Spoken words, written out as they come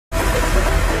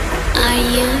Are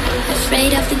you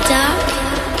afraid of the dark?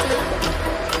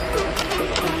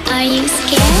 Are you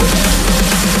scared?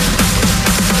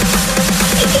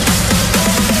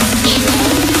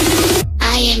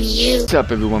 I am you. What's up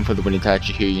everyone, for the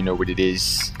FTWitachi here, you know what it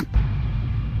is.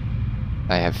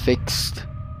 I have fixed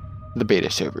the beta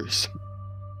servers.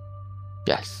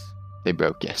 Yes, they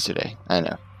broke yesterday. I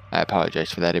know. I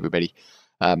apologize for that everybody.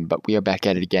 But we are back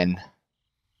at it again.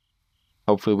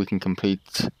 Hopefully we can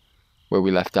complete where we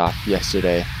left off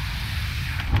yesterday.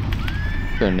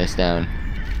 Turn this down.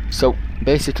 So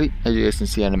basically, as you guys can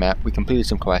see on the map, we completed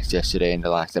some quests yesterday in the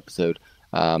last episode.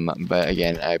 But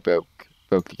again, I broke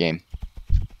the game.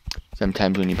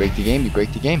 Sometimes when you break the game, you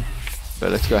break the game.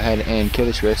 But let's go ahead and kill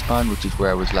this respawn, which is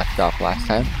where I was left off last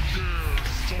time.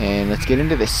 And let's get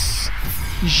into this.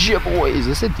 Yeah, boy, is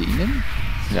this a demon?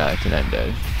 No, it's an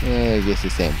undead. Yeah, I guess the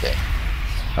same thing.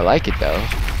 I like it though.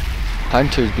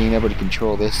 Hunters being able to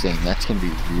control this thing, that's gonna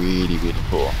be really, really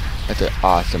cool. That's an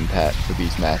awesome pet for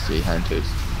these mastery hunters.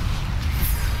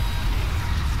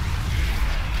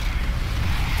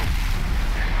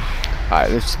 Alright,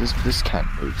 this kind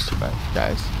of moves too much,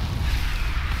 guys.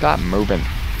 Stop moving.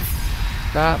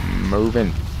 Stop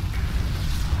moving.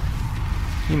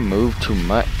 You move too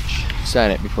much.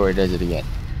 Sign it before it does it again.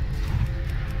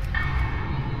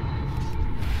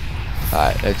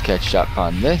 Alright, let's catch up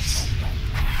on this.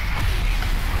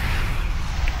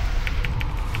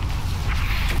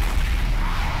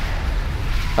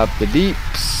 Up the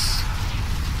deeps.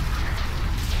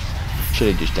 Should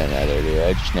have just done that earlier.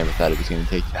 I just never thought it was going to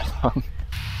take that long.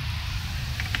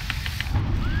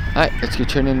 Alright, let's go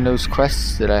turn in those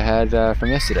quests that I had from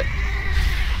yesterday.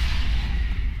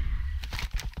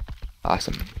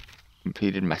 Awesome.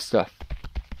 Completed my stuff.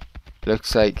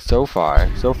 Looks like so far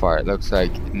it looks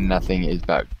like nothing is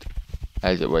bugged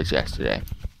as it was yesterday.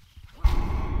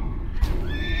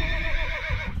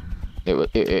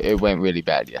 It went really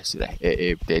bad yesterday.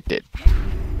 It did.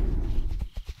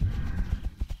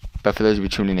 But for those of you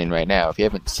tuning in right now, if you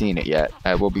haven't seen it yet,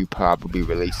 I will be probably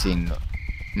releasing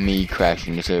me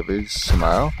crashing the servers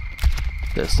tomorrow.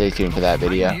 So stay tuned for that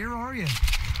video.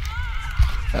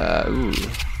 Ooh.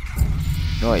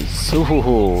 Nice.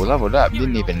 Ooh, leveled up.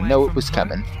 Didn't even know it was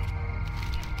coming.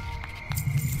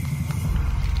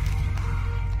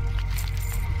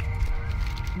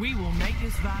 We will make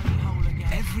this valley whole again.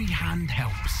 Every hand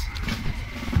helps.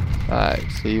 Alright,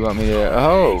 so you want me to...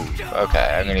 Oh!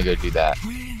 Okay, I'm gonna go do that.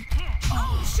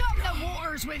 Oh, shut the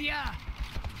waters with ya!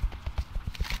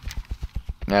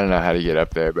 I don't know how to get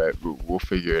up there, but we'll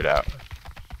figure it out.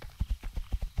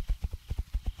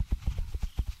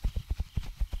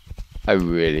 I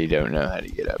really don't know how to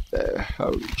get up there.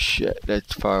 Holy shit,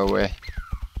 that's far away.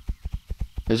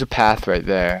 There's a path right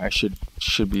there. I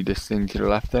should be this thing to the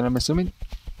left then, I'm assuming.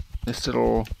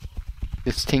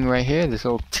 This thing right here, this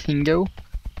little tingo.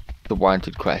 The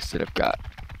wanted quest that I've got.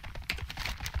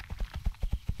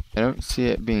 I don't see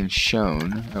it being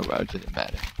shown. Oh well, it doesn't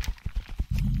matter.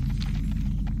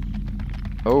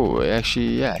 Oh,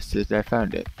 actually, yes, I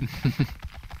found it.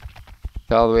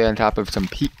 It's all the way on top of some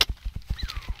peak.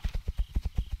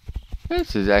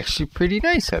 This is actually pretty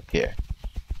nice up here.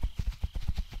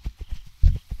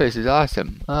 This is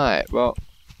awesome. Alright, well,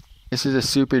 this is a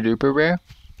super duper rare.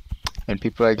 And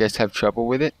people, I guess, have trouble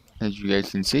with it, as you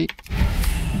guys can see.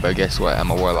 But guess what?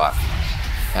 I'm a warlock.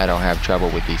 I don't have trouble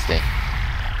with these things.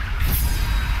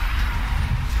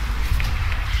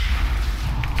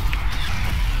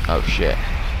 Oh shit.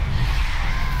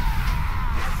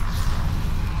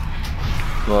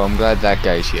 Well, I'm glad that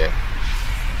guy's here.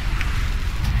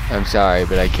 I'm sorry,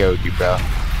 but I killed you, bro.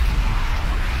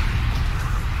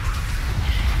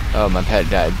 Oh, my pet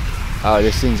died. Oh,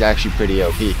 this thing's actually pretty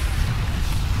OP.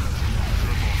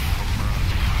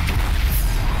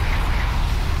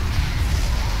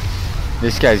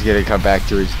 This guy's gonna come back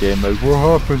to his game like,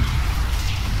 what happened?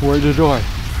 Why did I?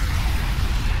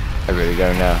 I really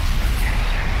don't know.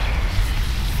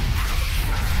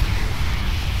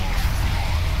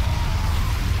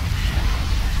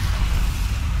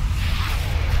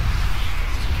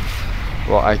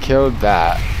 Well, I killed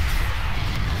that.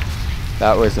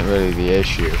 That wasn't really the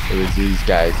issue. It was these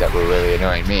guys that were really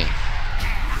annoying me.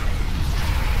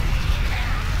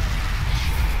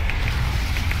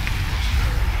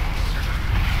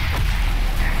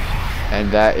 And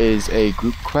that is a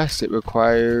group quest. It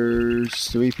requires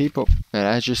 3 people. And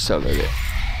I just soloed it.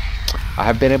 I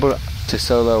have been able to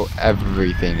solo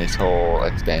everything this whole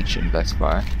expansion thus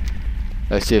far.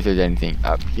 Let's see if there's anything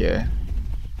up here.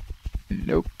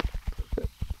 Nope.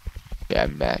 Yeah,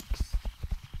 max.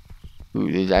 Ooh,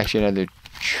 there's actually another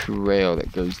trail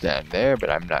that goes down there, but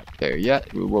I'm not there yet.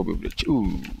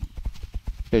 Ooh.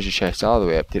 There's a chest all the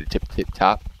way up to the tip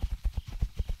top.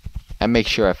 And make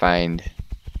sure I find...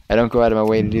 I don't go out of my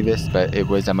way to do this, but it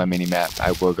was on my mini-map.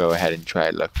 I will go ahead and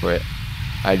try to look for it.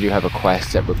 I do have a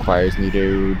quest that requires me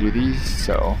to do these,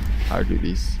 so I'll do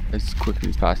these as quickly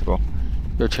as possible.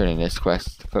 Go turn in this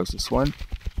quest, the closest one.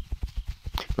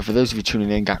 But for those of you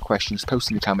tuning in, got questions, post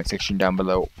in the comment section down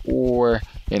below or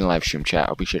in live stream chat.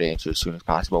 I'll be sure to answer as soon as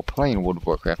possible. Playing World of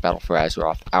Warcraft Battle for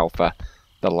Azeroth Alpha,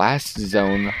 the last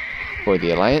zone for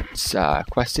the Alliance,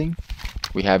 questing.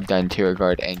 We have done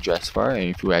Tiragard and Dressfar,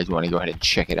 and if you guys want to go ahead and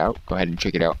check it out, go ahead and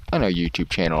check it out on our YouTube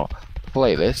channel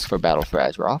playlist for Battle for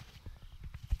Azeroth.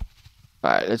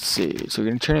 Alright, let's see. So we're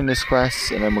going to turn in this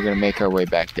quest, and then we're going to make our way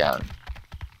back down.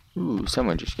 Ooh,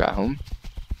 someone just got home.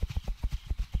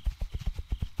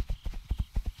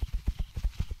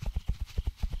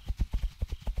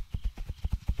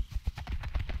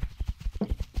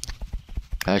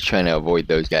 I was trying to avoid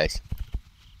those guys.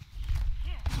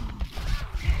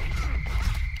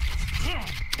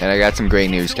 And I got some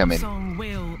great news coming.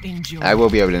 I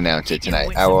will be able to announce it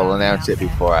tonight. I will announce it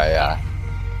before I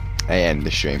end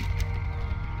the stream.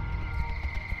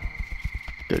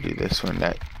 Go do this one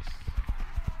next.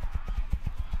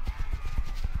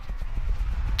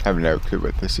 I have no clue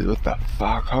what this is. What the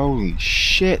fuck? Holy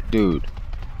shit, dude.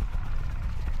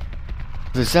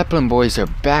 The Zeppelin boys are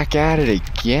back at it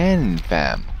again,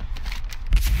 fam.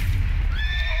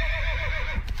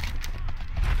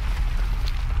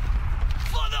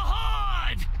 For the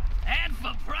horde and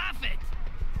for profit.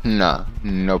 Nah,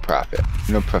 no profit.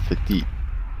 No profit.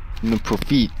 No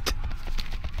profit.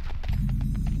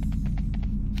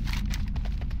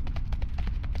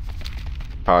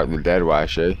 Part of the dead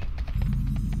wash, eh?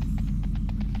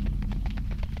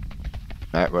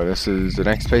 Alright, well, this is the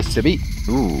next place to be.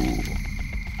 Ooh.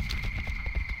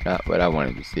 Not what I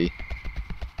wanted to see.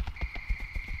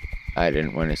 I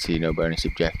didn't want to see no bonus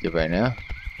objective right now.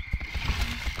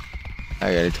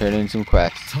 I gotta turn in some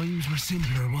quests. Times were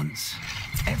simpler once.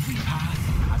 Every path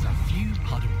has a few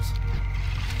puddles.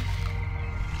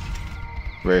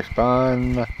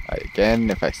 Respawn. Again,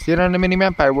 if I see it on the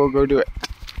minimap, I will go do it.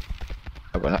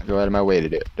 I will not go out of my way to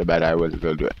do it, but I will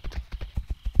go do it.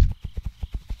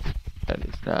 That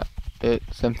is not it.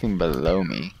 Something below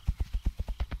me.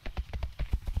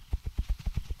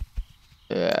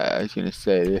 Yeah, I was gonna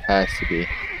say, it has to be.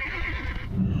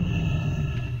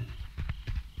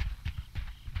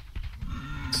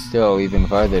 Still even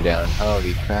farther down.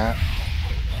 Holy crap.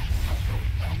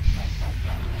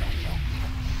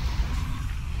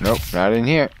 Nope, not in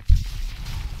here.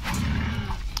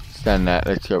 It's done that.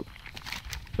 Let's go.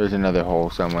 There's another hole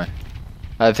somewhere.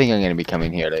 I think I'm gonna be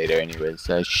coming here later anyways,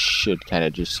 so I should kind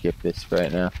of just skip this for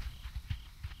right now.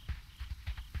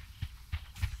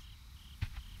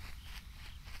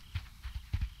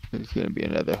 There's gonna be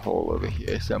another hole over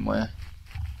here somewhere.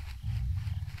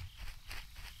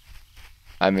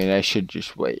 I mean, I should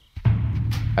just wait.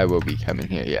 I will be coming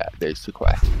here. Yeah, there's the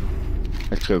quest.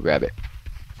 Let's go grab it.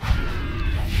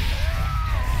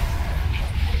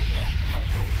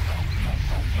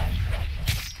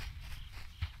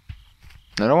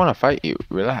 I don't want to fight you.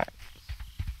 Relax.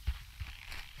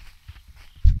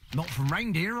 Not from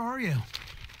round here, are you?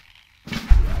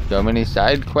 So many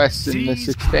side quests in this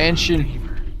expansion.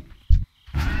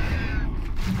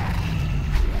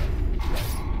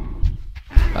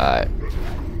 Alright.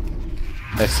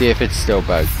 Let's see if it's still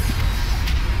bugged.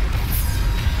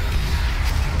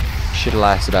 Should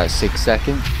last about 6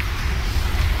 seconds.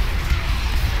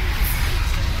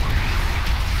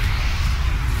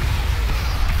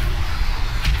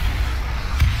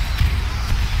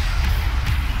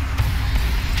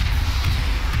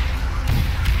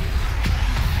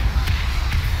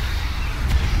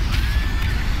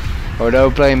 Oh,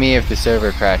 don't blame me if the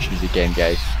server crashes again,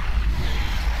 guys.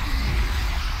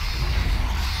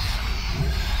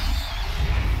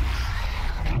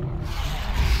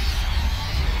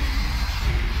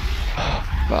 Oh,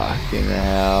 fucking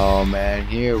hell, man.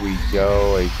 Here we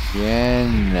go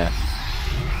again.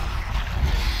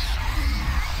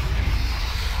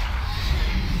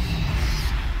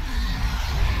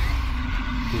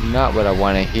 This is not what I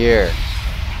want to hear.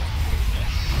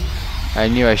 I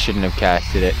knew I shouldn't have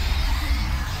casted it.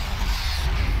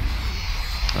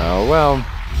 Oh well,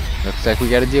 looks like we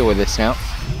gotta deal with this now.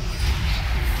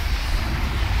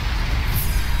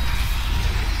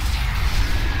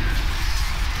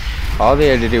 All they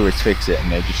had to do was fix it,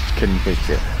 and they just couldn't fix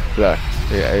it. Look,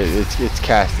 it's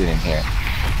casted in here.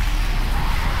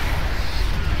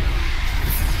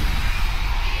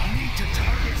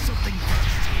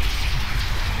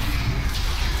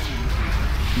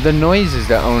 The noise is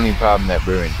the only problem that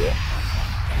ruined it.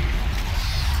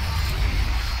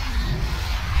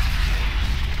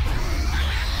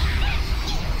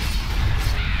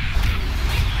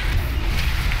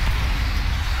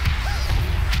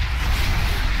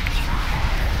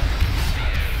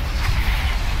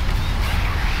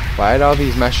 Why'd all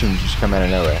these mushrooms just come out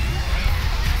of nowhere?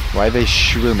 Why are they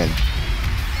shrooming?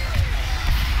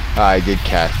 Oh, I did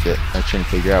cast it. I was trying to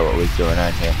figure out what was going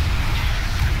on here.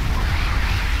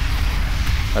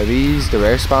 Are these the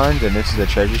rare spawns and this is a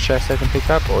treasure chest I can pick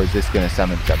up? Or is this going to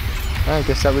summon something? Oh, I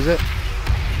guess that was it.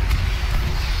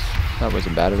 That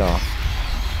wasn't bad at all.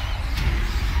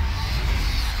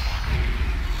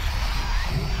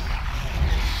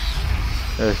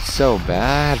 It's so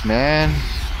bad, man.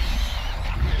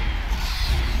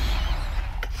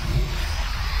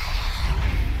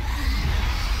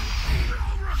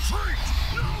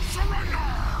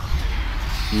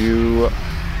 You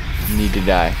need to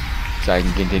die so I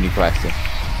can continue questing.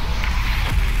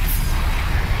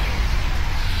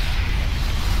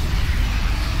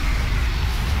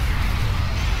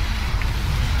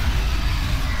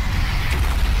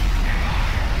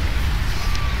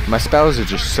 My spells are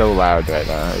just so loud right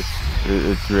now.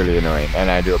 It's really annoying, and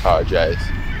I do apologize.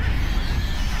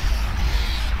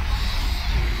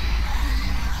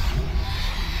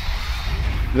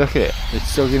 Look at it. It's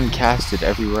still getting casted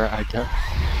everywhere I go.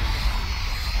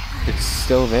 It's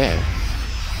still there.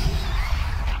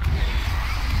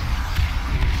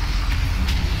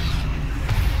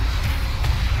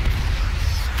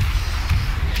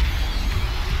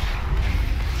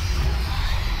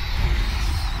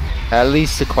 At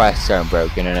least the quests aren't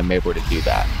broken and I'm able to do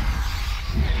that.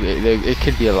 It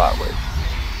could be a lot worse.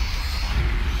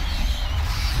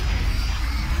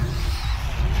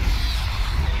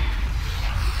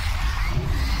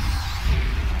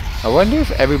 I wonder if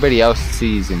everybody else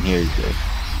sees and hears this.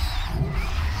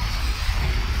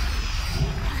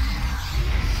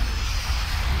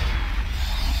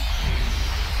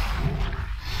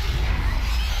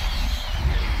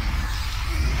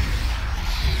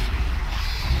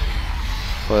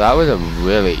 Well, that was a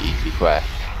really easy quest.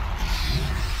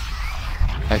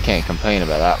 I can't complain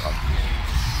about that one.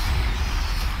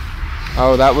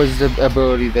 Oh, that was the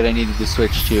ability that I needed to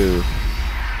switch to.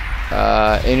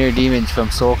 Inner demons from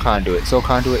Soul Conduit. Soul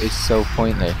Conduit is so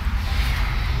pointless.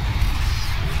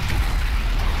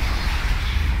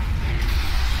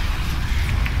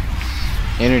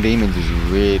 Inner demons is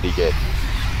really good.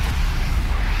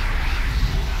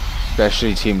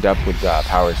 Especially teamed up with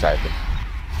Power Siphon.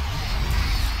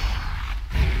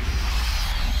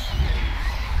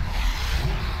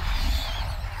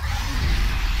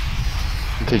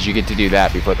 Because you get to do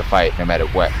that before the fight, no matter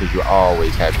what, because you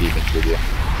always have demons with you.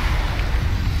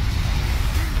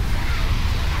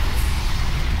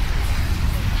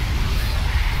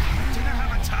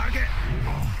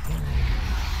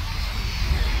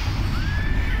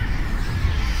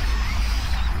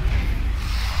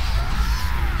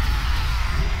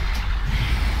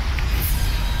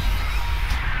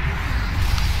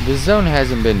 This zone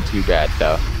hasn't been too bad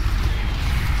though.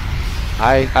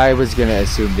 I was gonna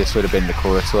assume this would have been the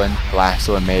coolest one. The last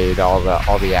one made all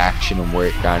the action and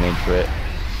work gone into it.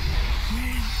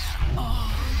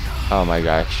 Oh my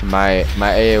gosh, my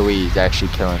AoE is actually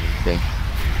killing this thing.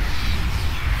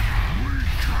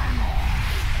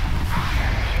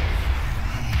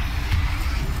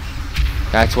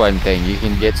 That's one thing, you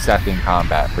can get stuck in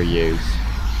combat for years.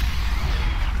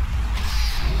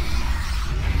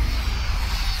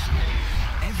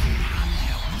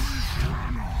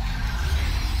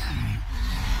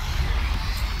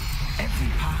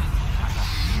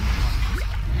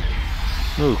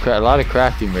 Ooh, a lot of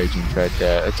crafting regions right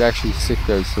there. Let's actually stick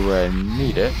those to where I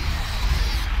need it.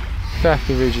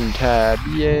 Crafting region tab,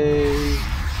 yay!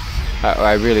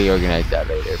 I really organized that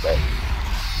later, but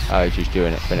I was just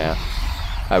doing it for now.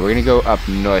 We're gonna go up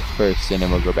north first, and then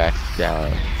we'll go back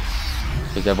down.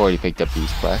 Because I've already picked up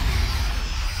these quests.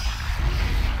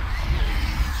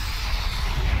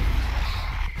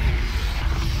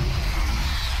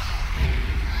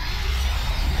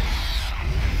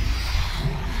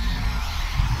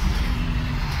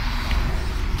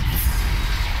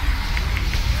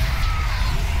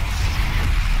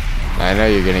 I know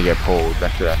you're gonna get pulled,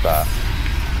 that's what I thought.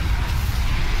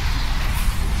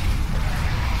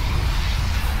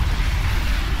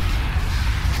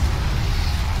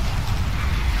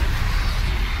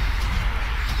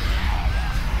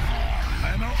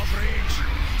 I'm out of range.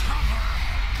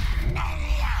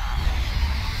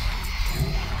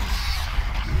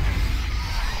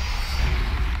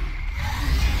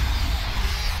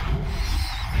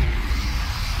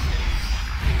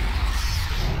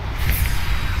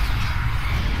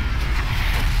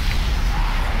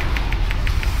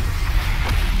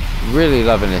 Really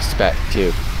loving this spec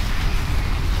too.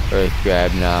 Earth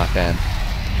grab, nah fam.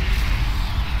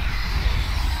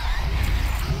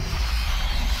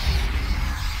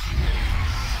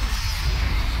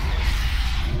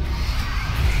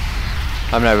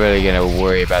 I'm not really gonna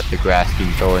worry about the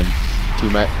grasping thorns too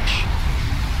much.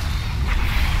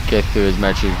 Get through as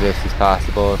much of this as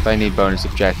possible. If I need bonus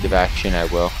objective action, I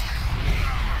will.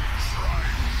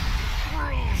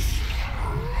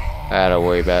 I don't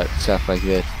worry about stuff like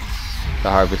this. The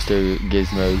harvester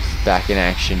gizmos back in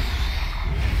action.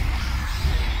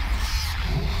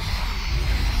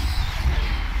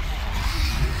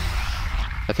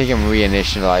 I think I'm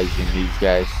reinitializing these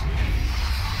guys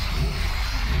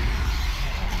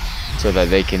so that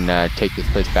they can take this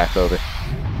place back over.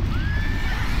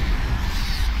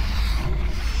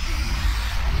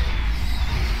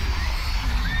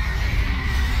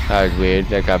 That was weird.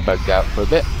 That got bugged out for a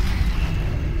bit.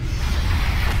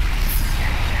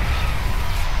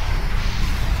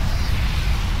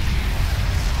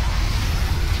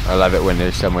 I love it when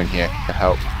there's someone here to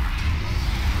help.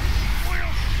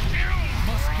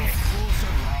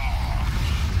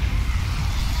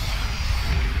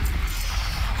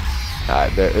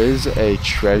 There is a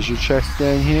treasure chest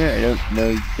down here. I don't know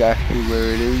exactly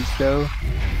where it is though.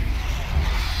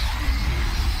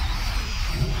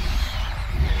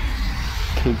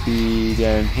 Could be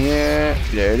down here.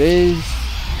 There it is.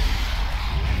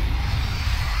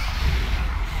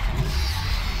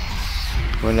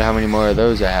 Wonder how many more of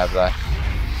those I have left.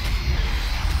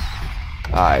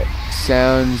 Alright,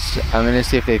 sounds. I'm gonna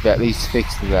see if they've at least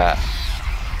fixed that.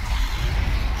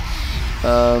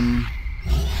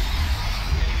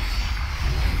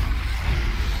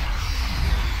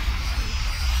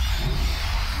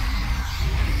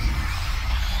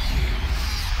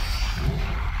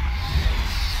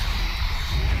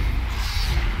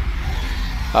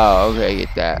 Oh, okay, I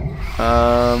get that.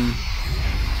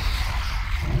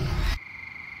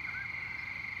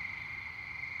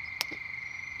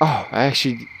 Oh, I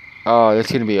actually. Oh, that's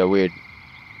gonna be a weird.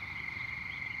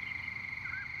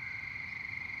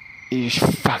 You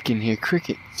just fucking hear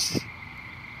crickets.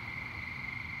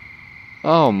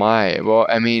 Oh my. Well,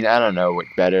 I mean, I don't know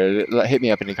what's better. Hit me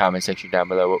up in the comment section down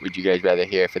below. What would you guys rather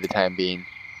hear for the time being?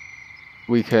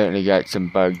 We currently got some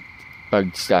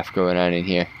bugged stuff going on in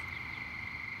here.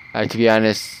 To be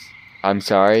honest, I'm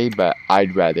sorry, but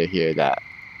I'd rather hear that.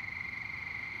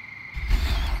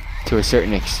 To a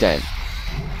certain extent.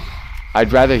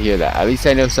 I'd rather hear that. At least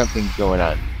I know something's going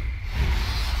on.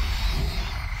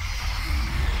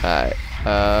 Alright.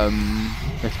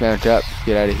 Let's mount up.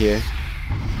 Get out of here.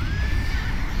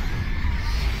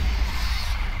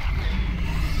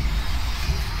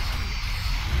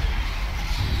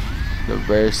 The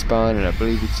rare spawn, and I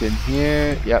believe it's in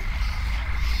here. Yep.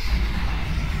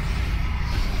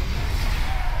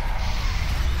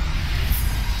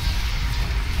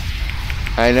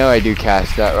 I know I do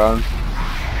cast that wrong.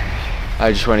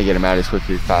 I just want to get him out as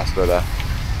quickly as possible though.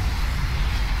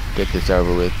 Get this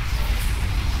over with.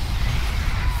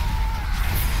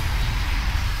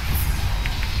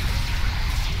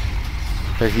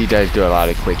 Because he does do a lot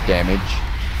of quick damage.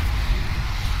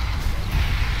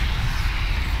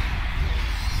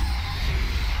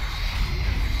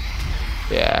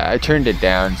 Yeah, I turned it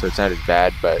down so it's not as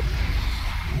bad, but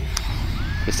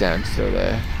the sound's still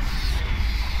there.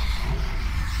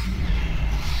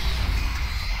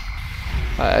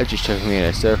 That just took me in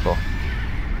a circle.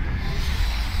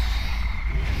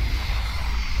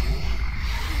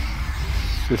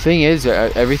 The thing is,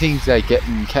 everything's like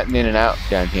getting cutting in and out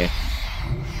down here.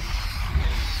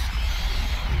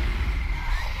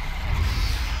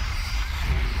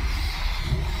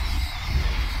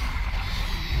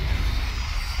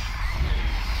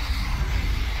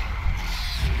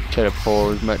 Try to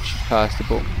pull as much as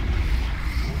possible.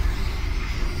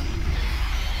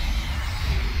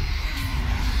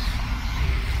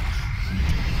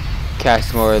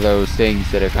 Cast more of those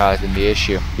things that are causing the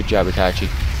issue. Good job, Itachi.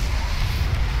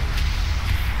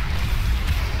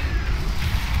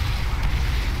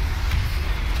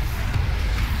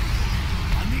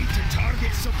 I need to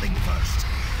target something first.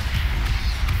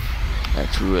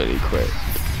 That's really quick.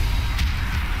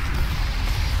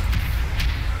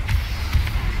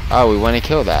 Oh, we want to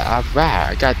kill that. Alright,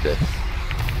 I got this.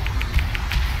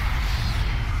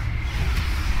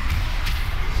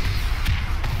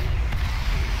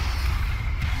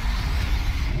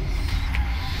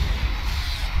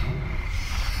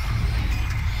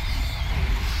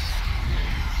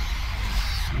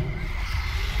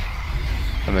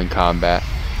 I'm in combat.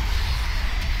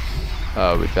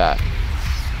 Oh, with that.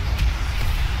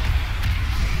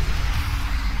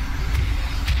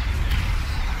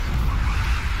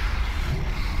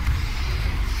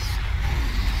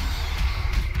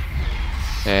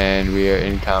 And we are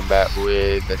in combat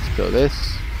with, let's kill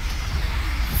this.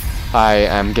 I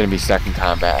am going to be stuck in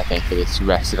combat, I think, for this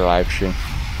rest of the live stream.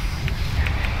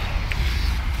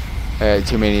 I got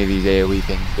too many of these AoE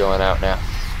things going out now.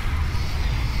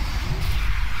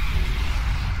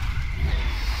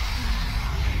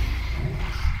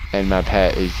 And my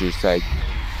pet is just like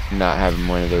not having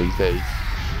one of those days.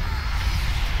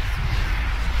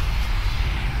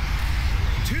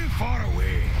 Too far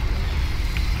away.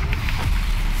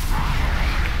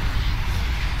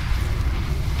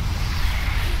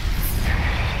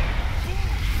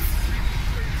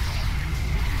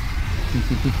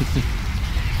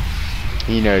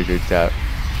 He knows what's up.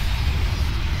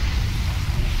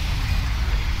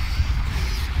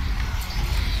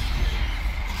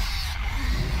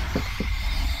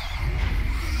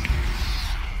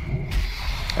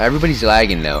 Everybody's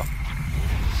lagging though.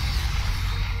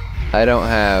 I don't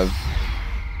have...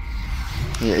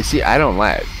 Yeah, see, I don't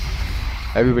lag.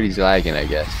 Everybody's lagging, I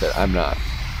guess, but I'm not.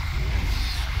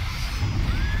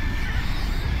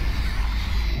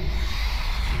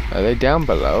 Are they down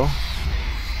below?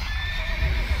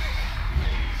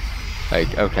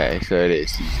 Like, okay, so it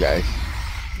is these guys.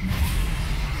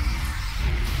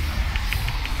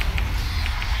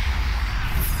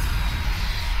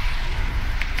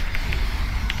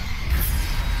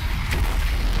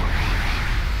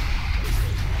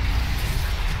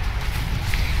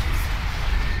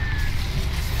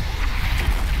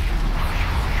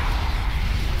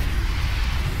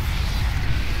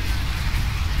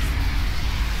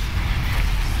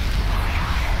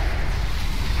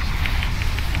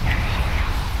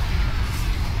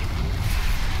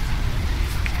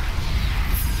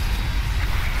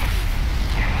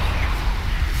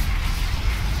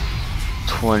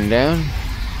 One down.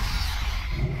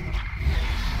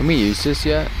 Can we use this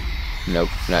yet? Nope,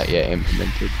 not yet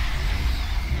implemented.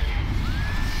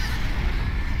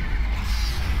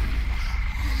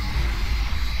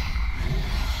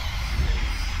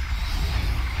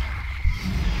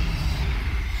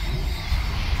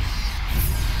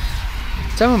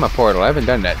 Some of my portal, I haven't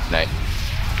done that tonight.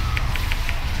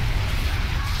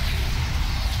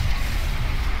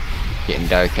 Getting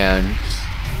dark hounds.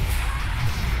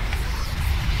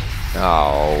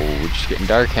 Oh, we're just getting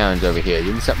dark hounds over here.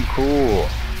 Give me something cool.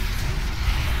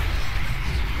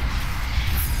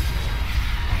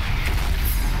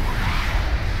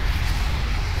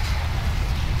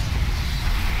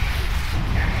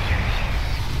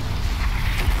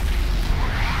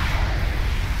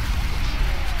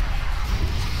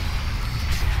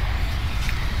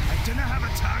 I do not have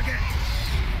a target.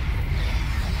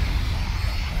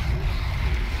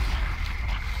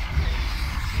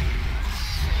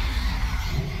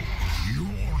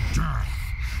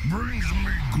 Brings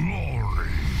me glory.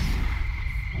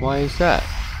 Why is that?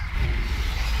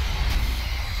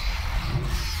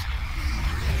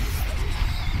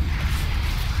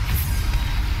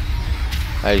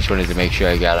 I just wanted to make sure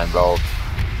I got involved.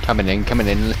 Coming in,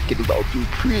 let's get involved real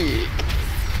quick.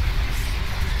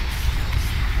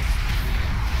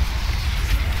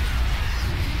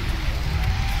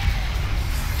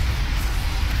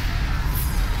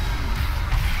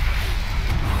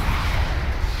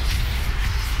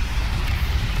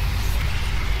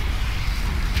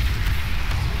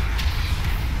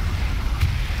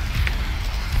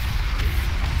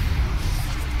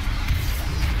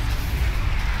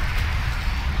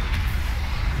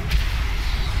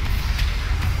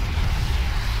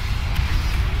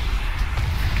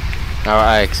 Oh,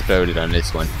 I exploded on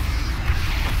this one.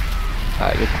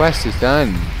 Alright, the quest is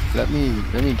done. Let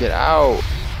me get out.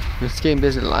 This game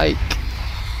doesn't like.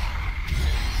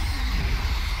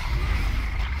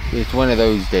 It's one of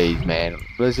those days, man.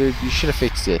 Blizzard, you should have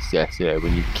fixed this yesterday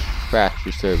when you crashed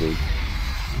your servers.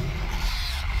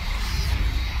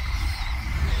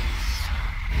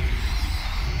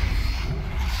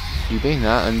 Do they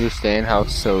not understand how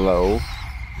slow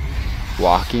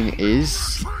walking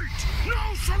is?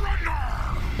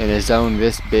 In a zone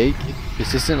this big?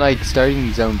 This isn't like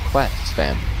starting zone quests,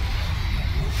 fam.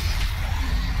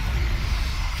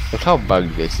 Look how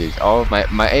bugged this is. All of my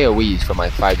AoEs from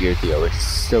like 5 years ago are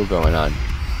still going on.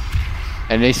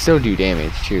 And they still do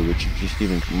damage too, which is just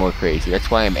even more crazy. That's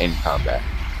why I'm in combat.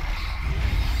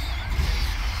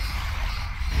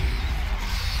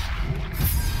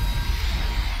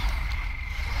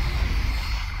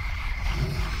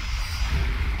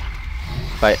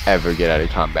 If I ever get out of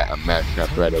combat, I'm mounting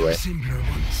up right away.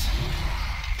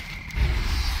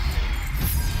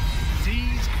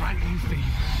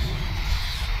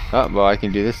 Oh, well, I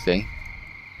can do this thing.